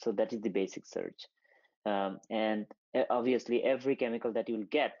 You know, so that is the basic search. And obviously, every chemical that you will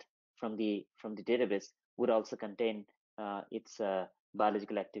get from the database would also contain its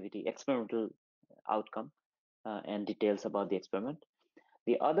biological activity, experimental outcome, and details about the experiment.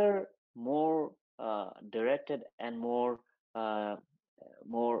 The other more directed and more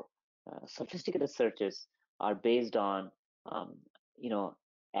sophisticated searches are based on you know,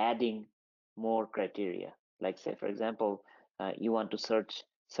 adding more criteria. Like, say for example, you want to search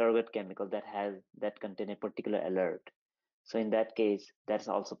surrogate chemical that contain a particular alert. So in that case, that's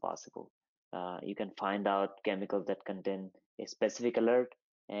also possible. You can find out chemicals that contain a specific alert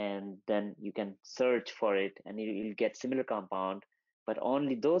and then you can search for it, and you'll get similar compound, but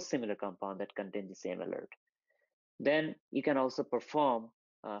only those similar compound that contain the same alert. Then you can also perform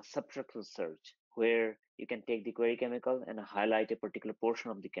substructural search, where you can take the query chemical and highlight a particular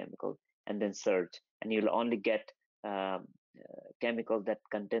portion of the chemical and then search, and you'll only get chemicals that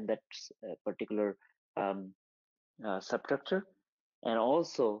contain that particular substructure, and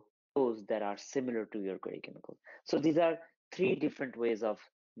also those that are similar to your query chemical. So these are three different ways of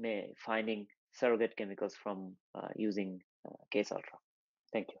finding surrogate chemicals from using Case Ultra.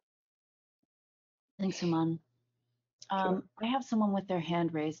 Thank you. Thanks, Aman. Sure. I have someone with their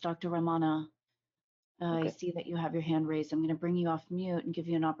hand raised, Dr. Ramana. Okay. I see that you have your hand raised. I'm going to bring you off mute and give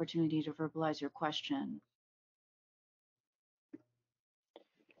you an opportunity to verbalize your question.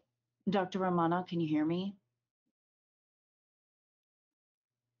 Dr. Ramana, can you hear me?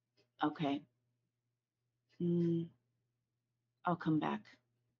 Okay. I'll come back.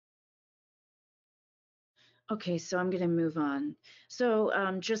 Okay, so I'm going to move on. So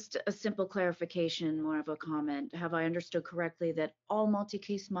just a simple clarification, more of a comment. Have I understood correctly that all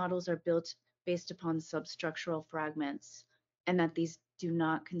multi-case models are built based upon substructural fragments and that these do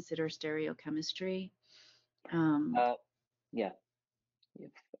not consider stereochemistry? Yeah.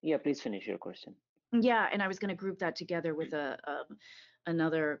 Yeah, please finish your question. Yeah, and I was going to group that together with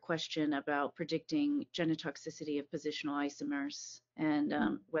another question about predicting genotoxicity of positional isomers and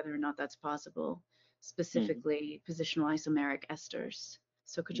whether or not that's possible, specifically positional isomeric esters.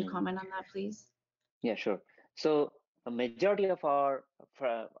 So could you comment on that, please? Yeah, sure. So a majority of our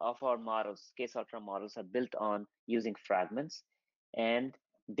models, Case Ultra models, are built on using fragments, and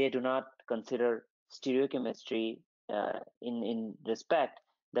they do not consider stereochemistry in respect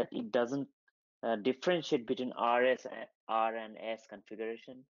that it doesn't differentiate between R and S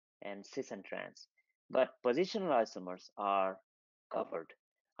configuration and cis and trans. But positional isomers are covered.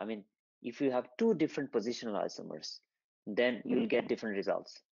 I mean, if you have two different positional isomers, then you'll get different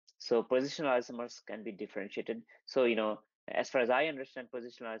results. So positional isomers can be differentiated. So, as far as I understand,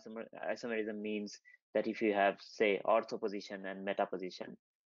 positional isomerism means that if you have, say, ortho position and meta position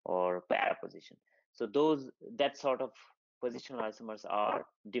or para position, so that sort of positional isomers are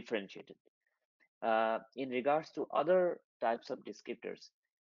differentiated. In regards to other types of descriptors,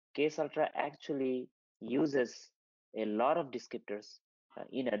 Case Ultra actually uses a lot of descriptors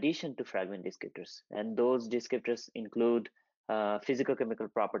in addition to fragment descriptors, and those descriptors include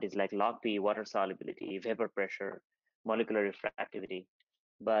physicochemical properties like log-P, water solubility, vapor pressure, molecular refractivity,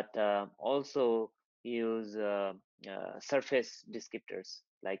 but also use surface descriptors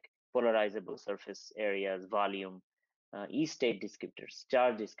like polarizable surface areas, volume, E-state descriptors,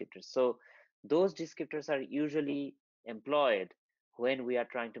 charge descriptors. So those descriptors are usually employed when we are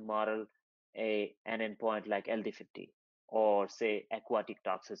trying to model an endpoint like LD50 or, say, aquatic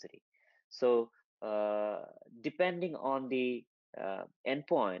toxicity. So depending on the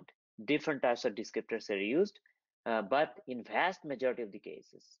endpoint, different types of descriptors are used, but in vast majority of the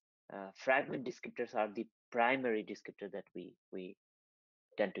cases, fragment descriptors are the primary descriptor that we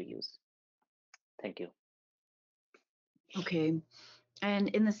tend to use. Thank you. Okay. And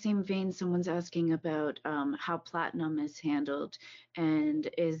in the same vein, someone's asking about how platinum is handled, and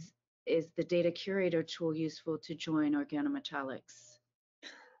is the data curator tool useful to join organometallics?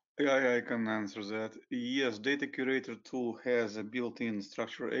 Yeah, I can answer that. Yes, data curator tool has a built-in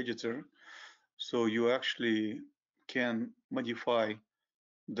structure editor, so you actually can modify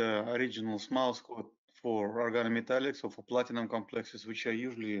the original SMILES code for organometallics or for platinum complexes, which are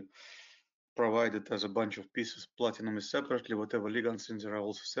usually provided as a bunch of pieces. Platinum is separately, whatever ligands in there are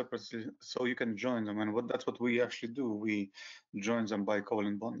also separately, so you can join them, and that's what we actually do. We join them by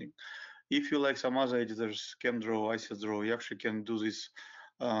covalent bonding. If you like some other editors, ChemDraw, ICDraw, you actually can do these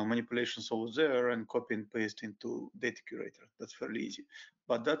manipulations over there and copy and paste into data curator. That's fairly easy,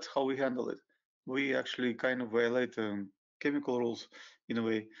 but that's how we handle it. We actually kind of violate chemical rules in a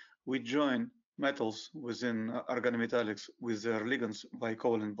way. We join metals within organometallics with their ligands by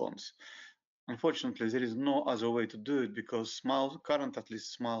covalent bonds. Unfortunately, there is no other way to do it because current, at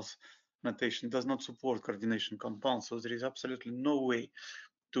least SMILES notation does not support coordination compounds. So there is absolutely no way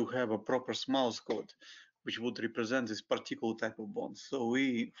to have a proper SMILES code which would represent this particular type of bond. So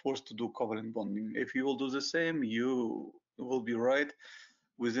we forced to do covalent bonding. If you will do the same, you will be right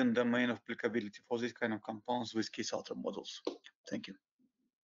within the domain of applicability for this kind of compounds with Case Ultra models. Thank you.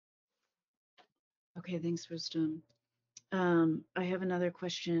 Okay, thanks, Rustam. I have another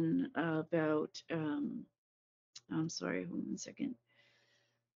question about, I'm sorry, hold on a second.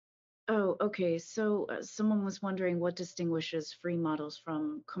 Oh, okay. So someone was wondering what distinguishes free models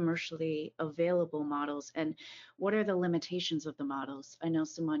from commercially available models, and what are the limitations of the models? I know,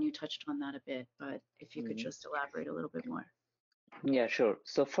 Simon, you touched on that a bit, but if you could just elaborate a little bit more. Yeah, sure.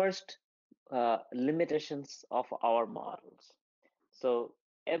 So first, limitations of our models. So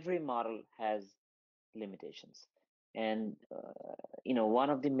every model has limitations, and one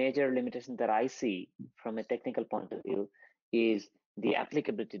of the major limitations that I see from a technical point of view is the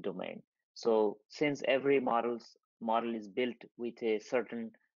applicability domain. So since every model is built with a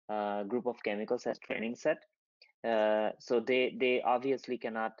certain group of chemicals as training set, so they obviously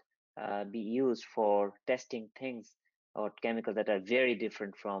cannot be used for testing things or chemicals that are very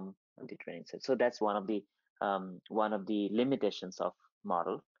different from the training set. So that's one of the limitations of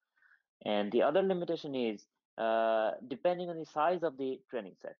model. And the other limitation is depending on the size of the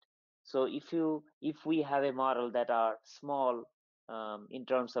training set. So if we have a model that are small in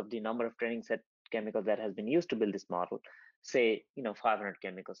terms of the number of training set chemicals that has been used to build this model, say 500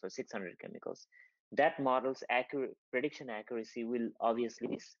 chemicals or 600 chemicals, that model's prediction accuracy will obviously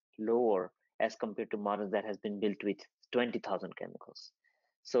be lower as compared to models that has been built with 20,000 chemicals.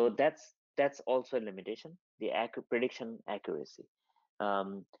 So that's also a limitation, the prediction accuracy.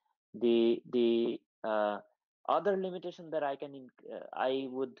 The other limitation that I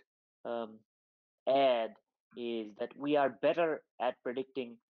would add is that we are better at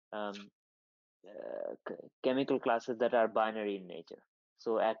predicting chemical classes that are binary in nature,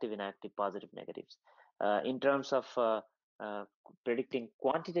 so active, inactive, positive, negatives. In terms of predicting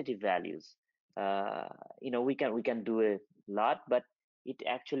quantitative values, we can do a lot, but it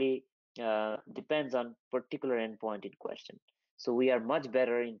actually depends on particular endpoint in question. So we are much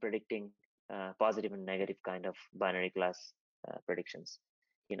better in predicting positive and negative kind of binary class predictions.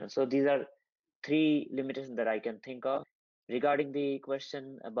 So these are three limitations that I can think of. Regarding the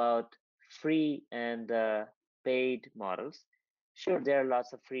question about free and paid models, sure, there are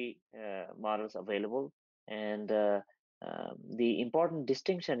lots of free models available, and the important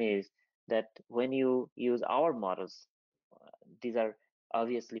distinction is that when you use our models, these are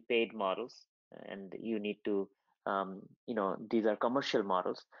obviously paid models, and you need to these are commercial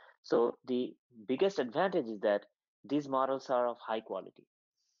models. So the biggest advantage is that these models are of high quality.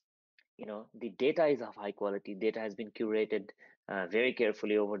 The data is of high quality. Data has been curated very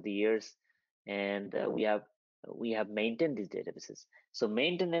carefully over the years, and we have maintained these databases. So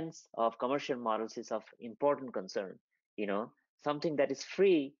maintenance of commercial models is of important concern. Something that is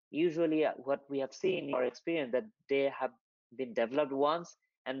free, usually what we have seen in our experience, that they have been developed once,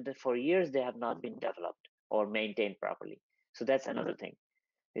 and for years they have not been developed or maintained properly. So that's another thing.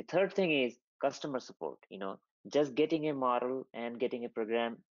 The third thing is customer support. Just getting a model and getting a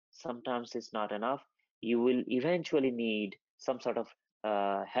program sometimes is not enough. You will eventually need some sort of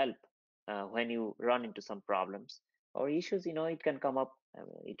help when you run into some problems or issues. It can come up.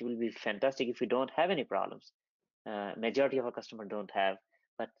 It will be fantastic if you don't have any problems. Majority of our customers don't have,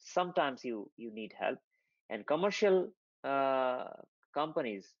 but sometimes you need help. And commercial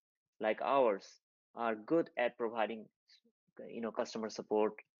companies like ours are good at providing customer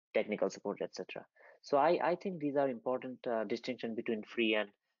support, technical support, etc. So I think these are important distinction between free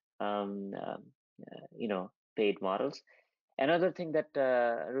and paid models. Another thing that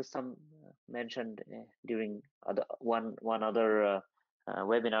Rustam mentioned during one other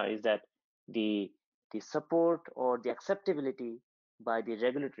webinar is that the support or the acceptability by the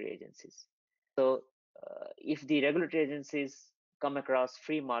regulatory agencies. So if the regulatory agencies come across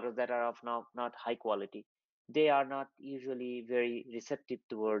free models that are of not high quality, they are not usually very receptive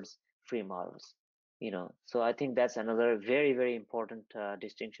towards free models. So I think that's another very, very important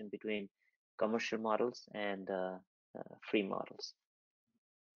distinction between commercial models and free models.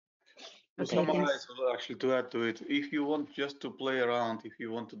 To summarize, actually, to add to it, if you want just to play around, if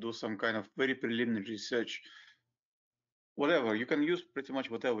you want to do some kind of very preliminary research, whatever, you can use pretty much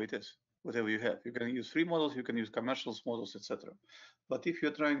whatever it is, whatever you have. You can use free models, you can use commercial models, etc. But if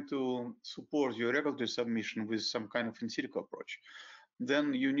you're trying to support your regulatory submission with some kind of in silico approach,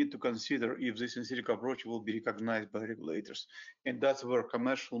 then you need to consider if this in silico approach will be recognized by regulators. And that's where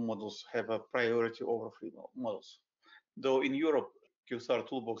commercial models have a priority over free models. Though in Europe, QSAR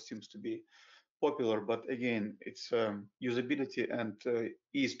toolbox seems to be popular, but again, its usability and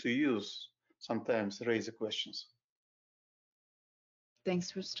ease to use sometimes raise the questions.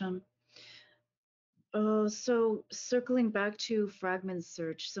 Thanks, Rustam. So circling back to fragment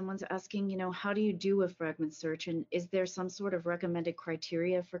search, someone's asking, how do you do a fragment search, and is there some sort of recommended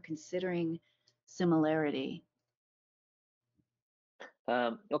criteria for considering similarity?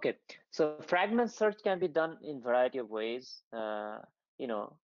 Okay, so fragment search can be done in variety of ways.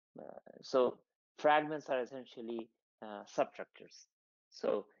 so fragments are essentially substructures.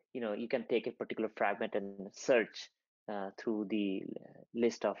 So you can take a particular fragment and search through the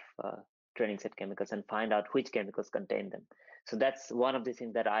list of training set chemicals and find out which chemicals contain them. So that's one of the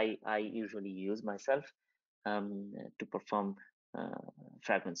things that I usually use myself to perform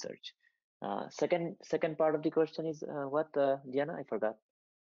fragment search. Second part of the question is what, Diana? I forgot.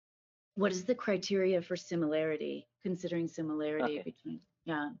 What is the criteria for similarity, considering similarity between,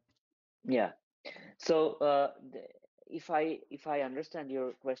 Yeah. So if I understand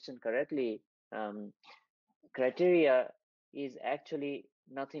your question correctly, criteria is actually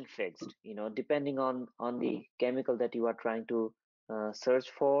nothing fixed. Depending on the chemical that you are trying to search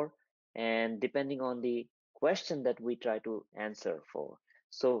for, and depending on the question that we try to answer for.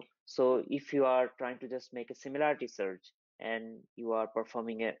 So if you are trying to just make a similarity search and you are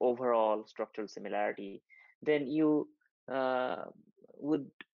performing an overall structural similarity, then you uh,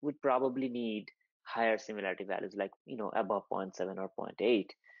 would probably need higher similarity values, like above 0.7 or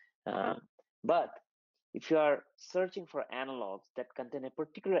 0.8. But if you are searching for analogs that contain a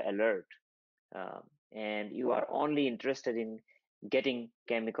particular alert, um, and you are only interested in getting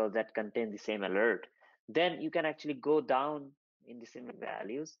chemicals that contain the same alert, then you can actually go down in the similar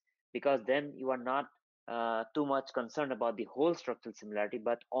values, because then you are not too much concerned about the whole structural similarity,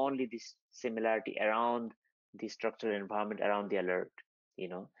 but only this similarity around the structural environment around the alert.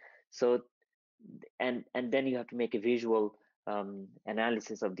 So and then you have to make a visual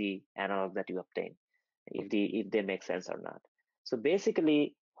analysis of the analog that you obtain, if they make sense or not. So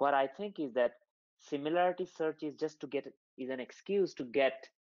basically, what I think is that similarity search is just to get is an excuse to get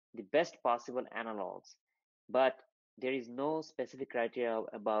the best possible analogs, but there is no specific criteria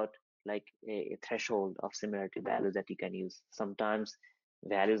about like a threshold of similarity value that you can use. Sometimes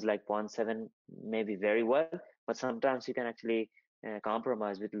values like 0.7 may be very well, but sometimes you can actually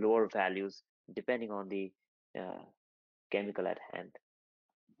compromise with lower values depending on the uh, chemical at hand.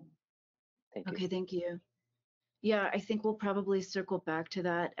 Thank you. Okay, thank you. Yeah, I think we'll probably circle back to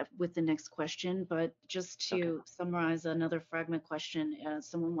that with the next question, but just to summarize another fragment question,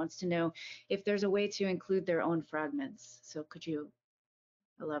 someone wants to know if there's a way to include their own fragments. So could you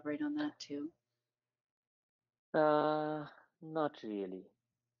elaborate on that too? Not really.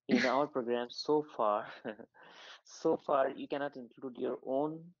 In our program so far, you cannot include your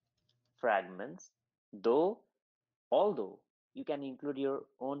own fragments, although you can include your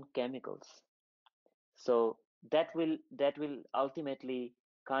own chemicals. So that will ultimately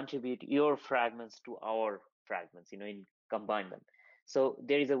contribute your fragments to our fragments, in combine them. So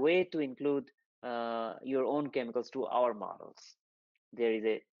there is a way to include your own chemicals to our models. There is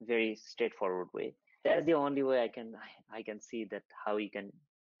a very straightforward way. That's the only way I can see that how you can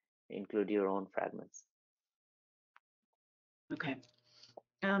include your own fragments. Okay.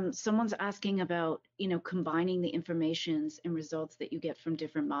 Someone's asking about, combining the informations and results that you get from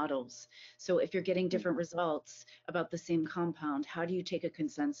different models. So if you're getting different results about the same compound, how do you take a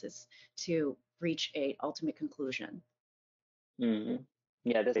consensus to reach a ultimate conclusion? Mm-hmm.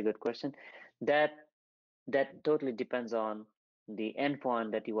 Yeah, that's a good question. That totally depends on the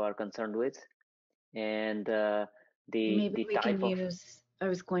endpoint that you are concerned with, and maybe we type can of. use, I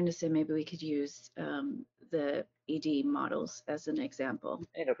was going to say maybe we could use the ED models as an example.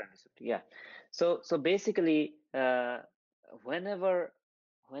 Endocrine receptor, yeah. So basically, whenever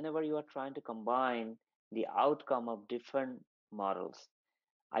you are trying to combine the outcome of different models,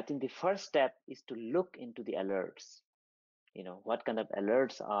 I think the first step is to look into the alerts. What kind of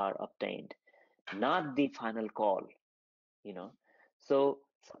alerts are obtained, not the final call. So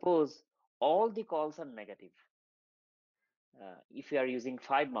suppose all the calls are negative. If you are using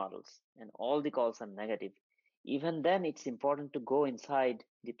 5 models and all the calls are negative, even then it's important to go inside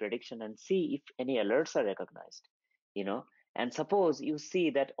the prediction and see if any alerts are recognized. And suppose you see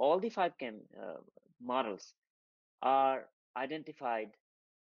that all the 5 models are identified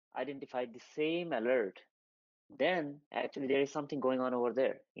the same alert, then actually there is something going on over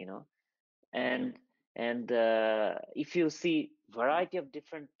there. And if you see variety of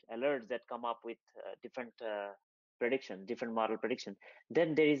different alerts that come up with different different model prediction,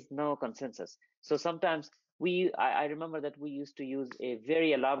 then there is no consensus. So sometimes I remember that we used to use a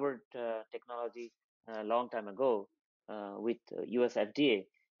very elaborate technology a long time ago with US FDA,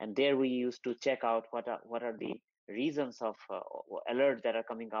 and there we used to check out what are the reasons of alerts that are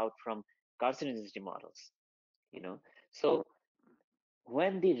coming out from carcinogenicity models. So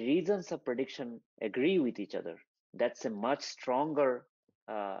when the reasons of prediction agree with each other, that's a much stronger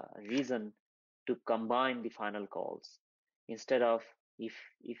reason to combine the final calls, instead of if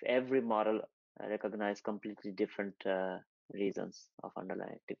every model recognize completely different reasons of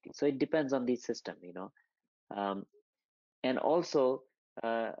underlying activity. So it depends on the system, and also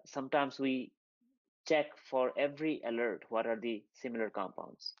sometimes we check for every alert what are the similar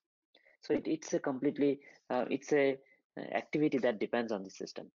compounds. So it's a completely it's a activity that depends on the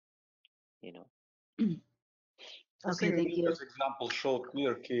system. Okay, thank you. This example showed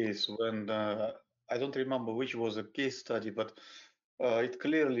clear case when I don't remember which was a case study, but it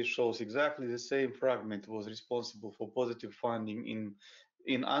clearly shows exactly the same fragment was responsible for positive finding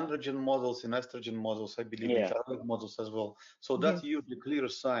in androgen models, in estrogen models, I believe, in thyroid models as well. So that's usually a clear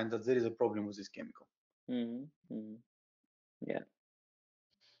sign that there is a problem with this chemical. Yeah.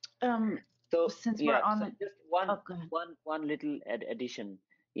 So since we're on just one little addition,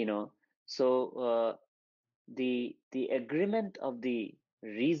 so the agreement of the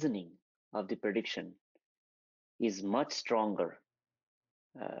reasoning of the prediction is much stronger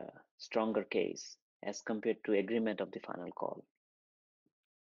case as compared to agreement of the final call.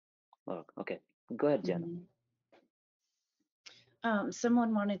 Oh, okay, go ahead, Jenna.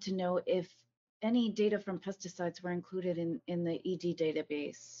 Someone wanted to know if any data from pesticides were included in the ED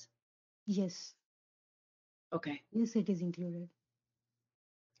database. Yes. Okay. Yes, it is included.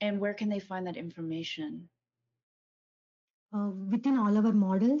 And where can they find that information? Within all our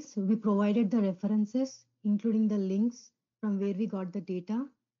models, we provided the references, including the links from where we got the data.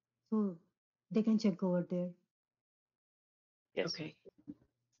 So they can check over there. Yes. Okay.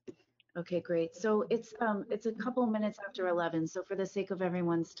 Okay, great. So it's a couple minutes after 11. So for the sake of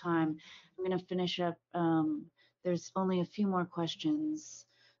everyone's time, I'm going to finish up. There's only a few more questions.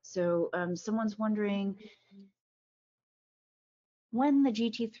 So someone's wondering when the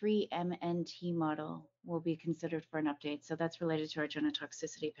GT3-MNT model will be considered for an update. So that's related to our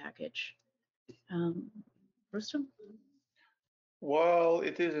genotoxicity package. Rustam? Well,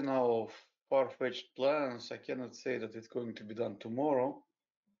 it is in our far-fetched plans. I cannot say that it's going to be done tomorrow.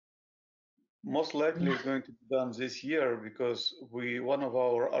 Most likely it's going to be done this year because one of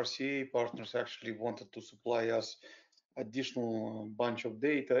our RCA partners actually wanted to supply us additional bunch of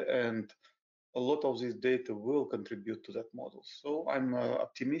data, and a lot of this data will contribute to that model. So I'm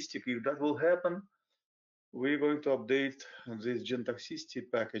optimistic if that will happen. We're going to update this genotoxicity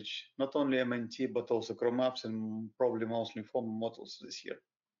package, not only MNT, but also ChroMaps and probably mouse lymphoma models this year.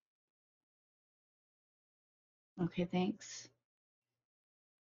 Okay, thanks.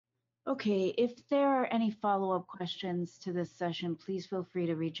 Okay, if there are any follow-up questions to this session, please feel free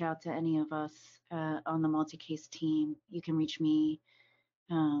to reach out to any of us on the Multicase team. You can reach me,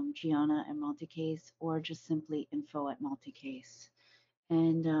 Gianna at Multicase, or just simply info@Multicase.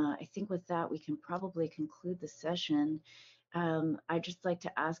 And I think with that, we can probably conclude the session. I'd just like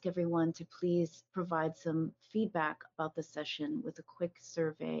to ask everyone to please provide some feedback about the session with a quick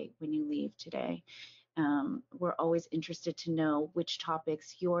survey when you leave today. We're always interested to know which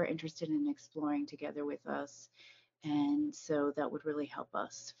topics you're interested in exploring together with us. And so that would really help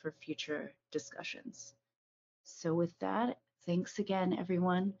us for future discussions. So with that, thanks again,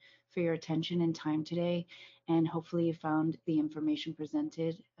 everyone, for your attention and time today. And hopefully you found the information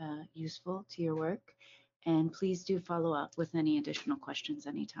presented useful to your work. And please do follow up with any additional questions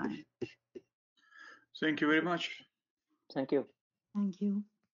anytime. Thank you very much. Thank you. Thank you.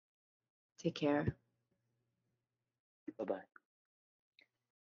 Take care. Bye-bye.